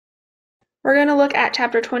We're going to look at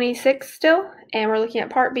Chapter 26 still, and we're looking at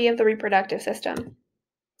Part B of the reproductive system.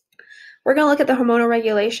 We're going to look at the hormonal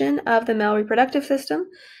regulation of the male reproductive system,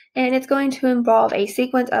 and it's going to involve a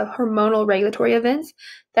sequence of hormonal regulatory events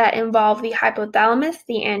that involve the hypothalamus,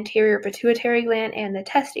 the anterior pituitary gland, and the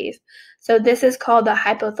testes. So this is called the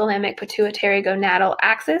hypothalamic pituitary gonadal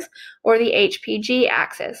axis, or the HPG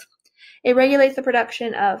axis. It regulates the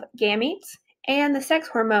production of gametes and the sex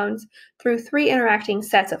hormones through three interacting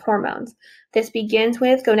sets of hormones. This begins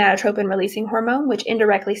with gonadotropin-releasing hormone, which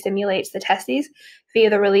indirectly stimulates the testes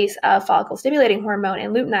via the release of follicle-stimulating hormone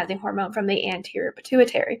and luteinizing hormone from the anterior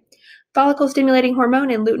pituitary. Follicle-stimulating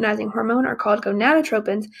hormone and luteinizing hormone are called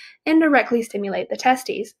gonadotropins and directly stimulate the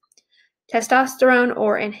testes. Testosterone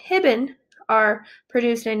or inhibin are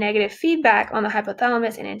produced in a negative feedback on the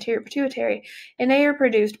hypothalamus and anterior pituitary, and they are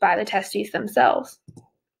produced by the testes themselves.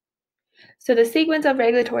 So the sequence of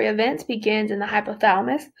regulatory events begins in the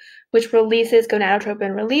hypothalamus, which releases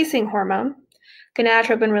gonadotropin-releasing hormone.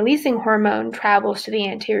 Gonadotropin-releasing hormone travels to the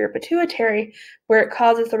anterior pituitary, where it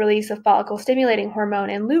causes the release of follicle-stimulating hormone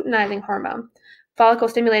and luteinizing hormone.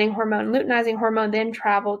 Follicle-stimulating hormone and luteinizing hormone then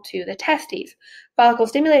travel to the testes.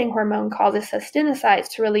 Follicle-stimulating hormone causes cystinocytes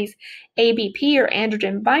to release ABP, or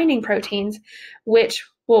androgen-binding proteins, which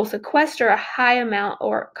will sequester a high amount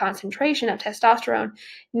or concentration of testosterone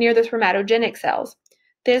near the spermatogenic cells.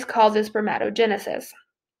 This causes spermatogenesis.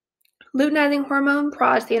 Luteinizing hormone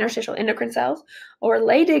prods the interstitial endocrine cells, or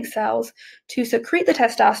Leydig cells, to secrete the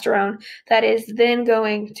testosterone that is then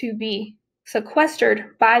going to be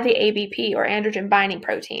sequestered by the ABP, or androgen binding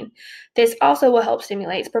protein. This also will help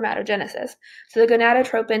stimulate spermatogenesis. So the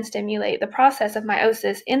gonadotropins stimulate the process of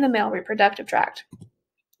meiosis in the male reproductive tract.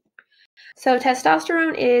 So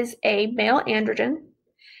testosterone is a male androgen.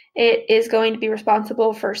 It is going to be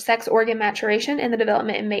responsible for sex organ maturation and the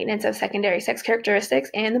development and maintenance of secondary sex characteristics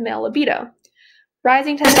and the male libido.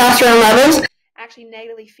 Rising testosterone levels actually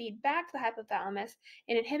negatively feed back to the hypothalamus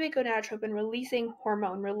and inhibit gonadotropin-releasing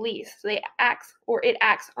hormone release. So it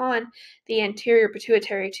acts on the anterior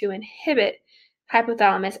pituitary to inhibit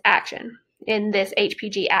hypothalamus action in this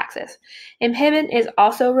HPG axis. Inhibin is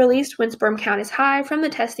also released when sperm count is high from the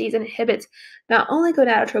testes and inhibits not only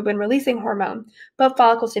gonadotropin-releasing hormone, but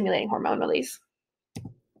follicle-stimulating hormone release.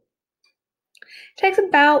 It takes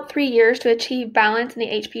about 3 years to achieve balance in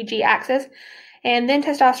the HPG axis, and then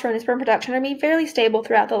testosterone and sperm production are going to be fairly stable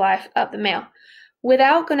throughout the life of the male.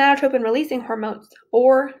 Without gonadotropin-releasing hormones,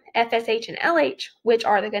 or FSH and LH, which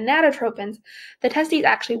are the gonadotropins, the testes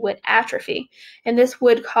actually would atrophy, and this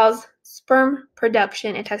would cause sperm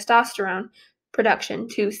production and testosterone production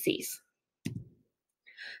to cease.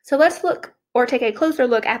 So let's take a closer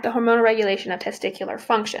look at the hormonal regulation of testicular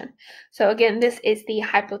function. So again, this is the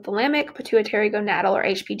hypothalamic pituitary gonadal, or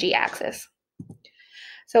HPG axis.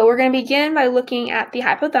 So we're going to begin by looking at the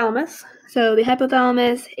hypothalamus. So the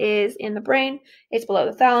hypothalamus is in the brain. It's below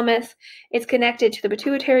the thalamus. It's connected to the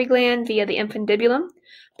pituitary gland via the infundibulum.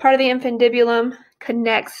 Part of the infundibulum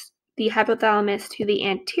connects the hypothalamus to the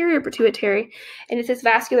anterior pituitary, and it's this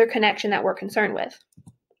vascular connection that we're concerned with.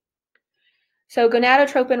 So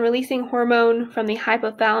gonadotropin-releasing hormone from the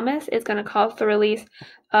hypothalamus is going to cause the release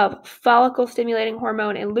of follicle-stimulating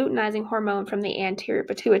hormone and luteinizing hormone from the anterior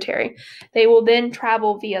pituitary. They will then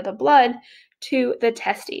travel via the blood to the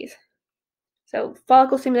testes. So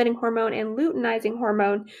follicle-stimulating hormone and luteinizing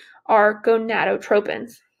hormone are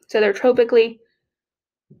gonadotropins. So they're tropically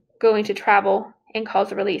going to travel and cause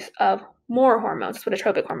the release of more hormones. That's what a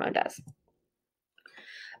tropic hormone does.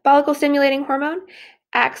 Follicle-stimulating hormone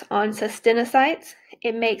acts on cystinocytes.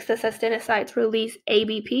 It makes the cystinocytes release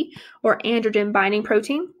ABP, or androgen binding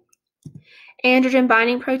protein. Androgen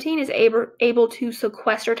binding protein is able to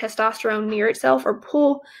sequester testosterone near itself or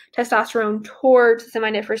pull testosterone towards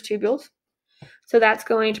seminiferous tubules. So that's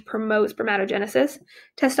going to promote spermatogenesis.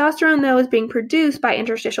 Testosterone, though, is being produced by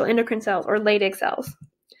interstitial endocrine cells, or Leydig cells,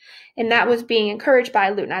 and that was being encouraged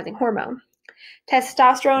by luteinizing hormone.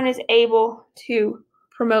 Testosterone is able to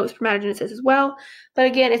promote spermatogenesis as well, but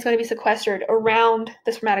again, it's going to be sequestered around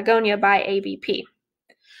the spermatogonia by ABP.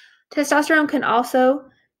 Testosterone can also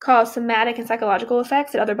cause somatic and psychological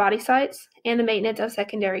effects at other body sites and the maintenance of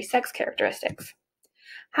secondary sex characteristics.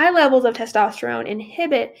 High levels of testosterone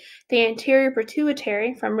inhibit the anterior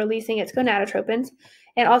pituitary from releasing its gonadotropins,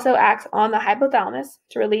 and also acts on the hypothalamus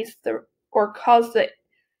to release cause the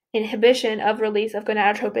inhibition of release of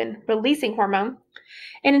gonadotropin-releasing hormone.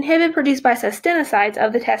 And inhibin produced by cystinocytes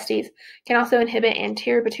of the testes can also inhibit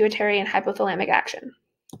anterior pituitary and hypothalamic action.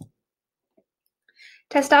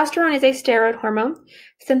 Testosterone is a steroid hormone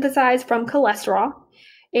synthesized from cholesterol.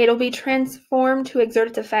 It'll be transformed to exert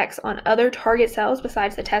its effects on other target cells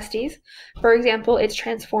besides the testes. For example, it's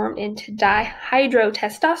transformed into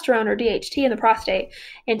dihydrotestosterone, or DHT, in the prostate,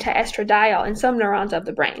 into estradiol in some neurons of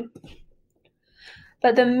the brain.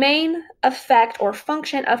 But the main effect or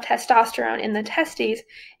function of testosterone in the testes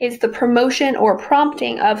is the promotion or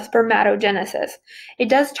prompting of spermatogenesis. It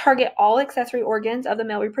does target all accessory organs of the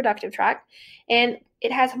male reproductive tract, and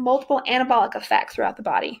it has multiple anabolic effects throughout the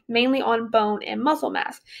body, mainly on bone and muscle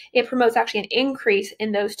mass. It promotes actually an increase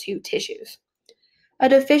in those two tissues. A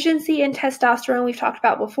deficiency in testosterone, we've talked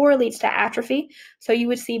about before, leads to atrophy. So you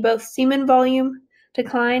would see both semen volume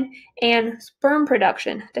decline and sperm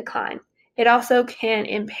production decline. It also can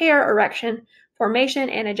impair erection formation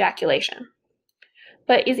and ejaculation,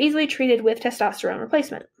 but is easily treated with testosterone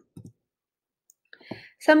replacement.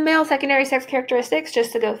 Some male secondary sex characteristics,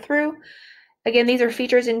 just to go through. Again, these are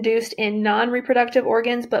features induced in non-reproductive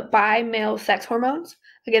organs, but by male sex hormones.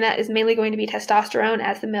 Again, that is mainly going to be testosterone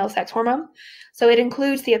as the male sex hormone. So it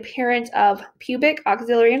includes the appearance of pubic,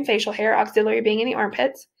 axillary, and facial hair, axillary being in the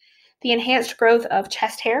armpits, the enhanced growth of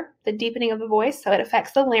chest hair, the deepening of the voice, so it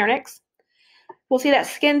affects the larynx. We'll see that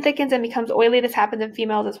skin thickens and becomes oily. This happens in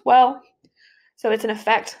females as well. So it's an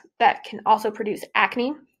effect that can also produce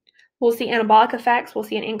acne. We'll see anabolic effects. We'll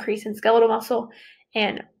see an increase in skeletal muscle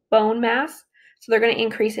and bone mass. So they're going to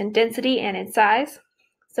increase in density and in size.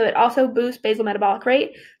 So it also boosts basal metabolic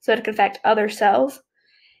rate, so it can affect other cells.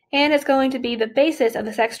 And it's going to be the basis of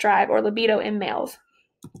the sex drive or libido in males.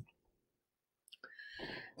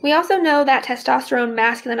 We also know that testosterone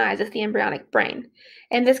masculinizes the embryonic brain,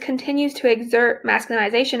 and this continues to exert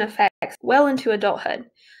masculinization effects well into adulthood.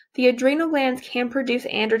 The adrenal glands can produce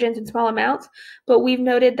androgens in small amounts, but we've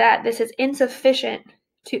noted that this is insufficient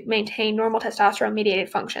to maintain normal testosterone-mediated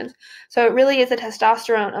functions. So it really is the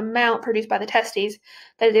testosterone amount produced by the testes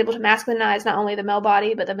that is able to masculinize not only the male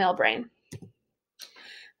body, but the male brain.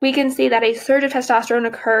 We can see that a surge of testosterone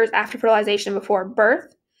occurs after fertilization before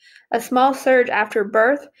birth, a small surge after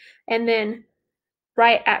birth, and then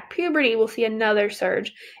right at puberty, we'll see another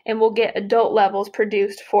surge, and we'll get adult levels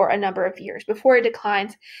produced for a number of years before it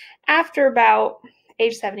declines after about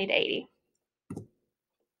age 70 to 80.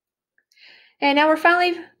 And now we're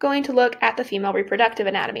finally going to look at the female reproductive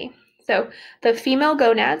anatomy. So the female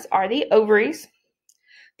gonads are the ovaries.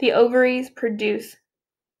 The ovaries produce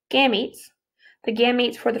gametes. The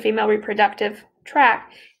gametes for the female reproductive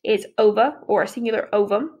tract is ova, or a singular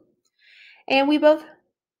ovum. And we both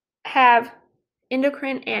have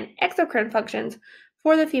endocrine and exocrine functions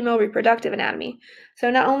for the female reproductive anatomy.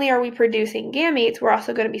 So not only are we producing gametes, we're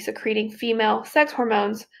also going to be secreting female sex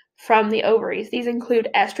hormones from the ovaries. These include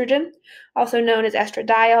estrogen, also known as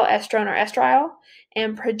estradiol, estrone, or estriol,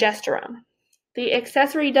 and progesterone. The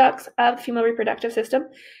accessory ducts of the female reproductive system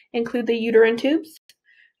include the uterine tubes,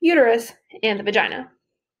 uterus, and the vagina.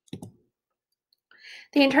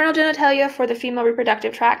 The internal genitalia for the female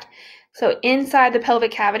reproductive tract, so inside the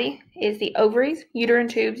pelvic cavity, is the ovaries, uterine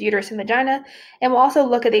tubes, uterus, and vagina, and we'll also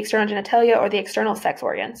look at the external genitalia, or the external sex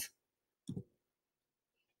organs.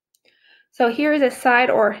 So here is a side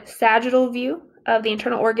or sagittal view of the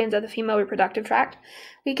internal organs of the female reproductive tract.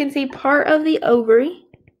 We can see part of the ovary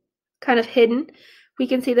kind of hidden. We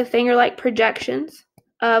can see the finger-like projections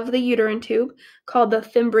of the uterine tube called the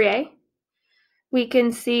fimbriae. We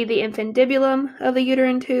can see the infundibulum of the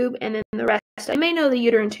uterine tube, and then the rest. You may know the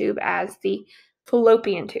uterine tube as the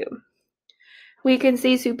fallopian tube. We can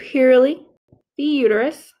see superiorly the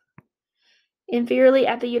uterus. Inferiorly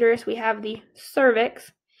at the uterus, we have the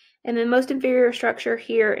cervix. And the most inferior structure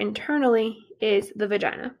here internally is the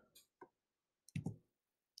vagina.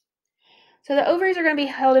 So the ovaries are going to be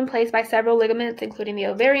held in place by several ligaments, including the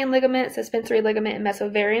ovarian ligament, suspensory ligament, and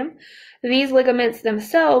mesovarium. These ligaments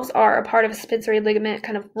themselves are a part of a suspensory ligament,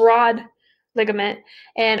 kind of broad ligament,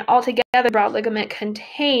 and altogether broad ligament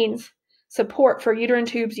contains support for uterine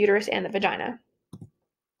tubes, uterus, and the vagina.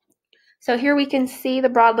 So here we can see the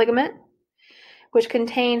broad ligament, which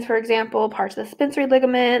contains, for example, parts of the suspensory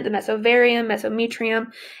ligament, the mesovarium,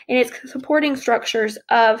 mesometrium, and its supporting structures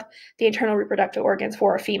of the internal reproductive organs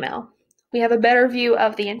for a female. We have a better view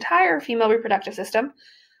of the entire female reproductive system.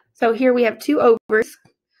 So here we have two ovaries.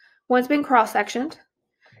 One's been cross-sectioned.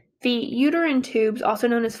 The uterine tubes, also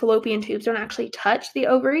known as fallopian tubes, don't actually touch the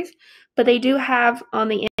ovaries, but they do have on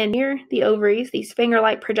the end near the ovaries these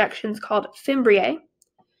finger-like projections called fimbriae.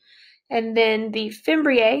 And then the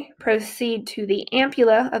fimbriae proceed to the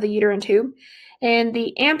ampulla of the uterine tube, and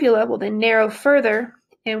the ampulla will then narrow further,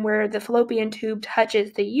 and where the fallopian tube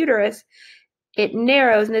touches the uterus, it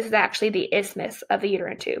narrows, and this is actually the isthmus of the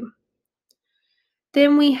uterine tube.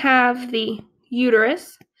 Then we have the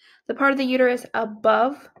uterus. the part of the uterus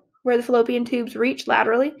above where the fallopian tubes reach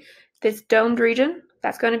laterally, this domed region,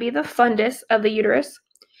 that's going to be the fundus of the uterus.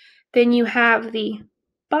 Then you have the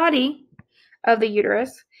body of the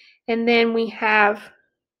uterus, and then we have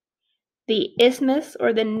the isthmus,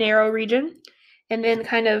 or the narrow region, and then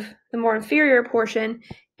kind of the more inferior portion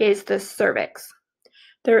is the cervix.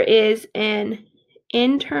 There is an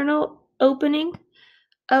internal opening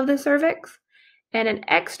of the cervix and an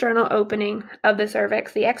external opening of the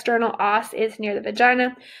cervix. The external os is near the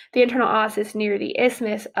vagina. The internal os is near the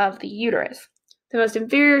isthmus of the uterus. The most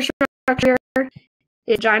inferior structure is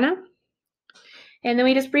vagina. And then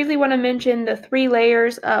we just briefly want to mention the 3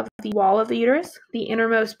 layers of the wall of the uterus, the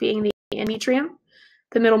innermost being the endometrium,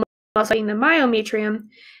 the middlemost being the myometrium,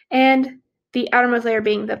 and the outermost layer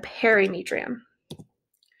being the perimetrium.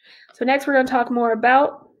 So next we're going to talk more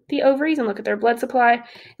about the ovaries and look at their blood supply and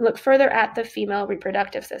look further at the female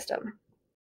reproductive system.